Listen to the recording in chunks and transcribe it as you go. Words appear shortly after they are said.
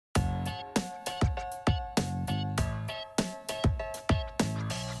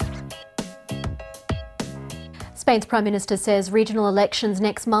Spain's Prime Minister says regional elections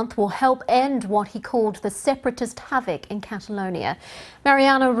next month will help end what he called the separatist havoc in Catalonia.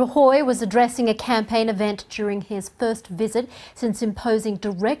 Mariano Rajoy was addressing a campaign event during his first visit since imposing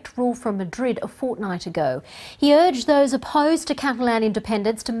direct rule from Madrid a fortnight ago. He urged those opposed to Catalan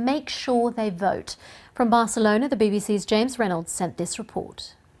independence to make sure they vote. From Barcelona, the BBC's James Reynolds sent this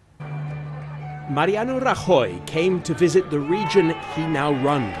report. Mariano Rajoy came to visit the region he now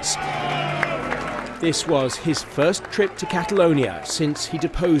runs. This was his first trip to Catalonia since he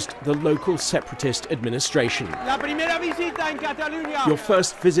deposed the local separatist administration. Your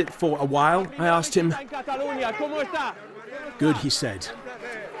first visit for a while, I asked him. Good, he said.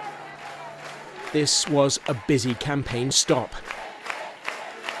 This was a busy campaign stop.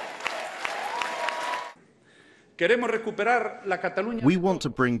 We want to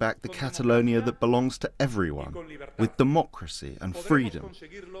bring back the Catalonia that belongs to everyone, with democracy and freedom.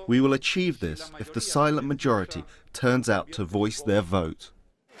 We will achieve this if the silent majority turns out to voice their vote.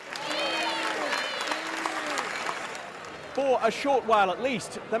 For a short while at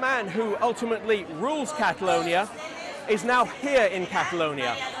least, the man who ultimately rules Catalonia is now here in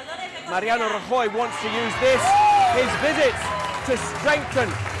Catalonia. Mariano Rajoy wants to use this, his visit, to strengthen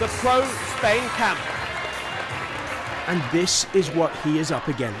the pro-Spain camp. And this is what he is up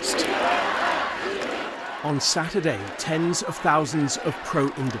against. On Saturday, tens of thousands of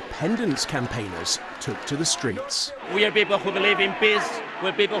pro-independence campaigners took to the streets. We are people who believe in peace,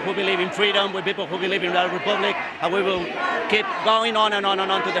 we're people who believe in freedom, we're people who believe in the Republic, and we will keep going on and on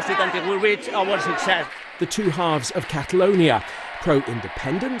and on to the street until we reach our success. The two halves of Catalonia,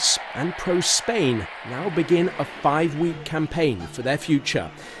 pro-independence and pro-Spain, now begin a 5-week campaign for their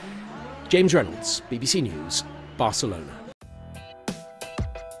future. James Reynolds, BBC News, Barcelona.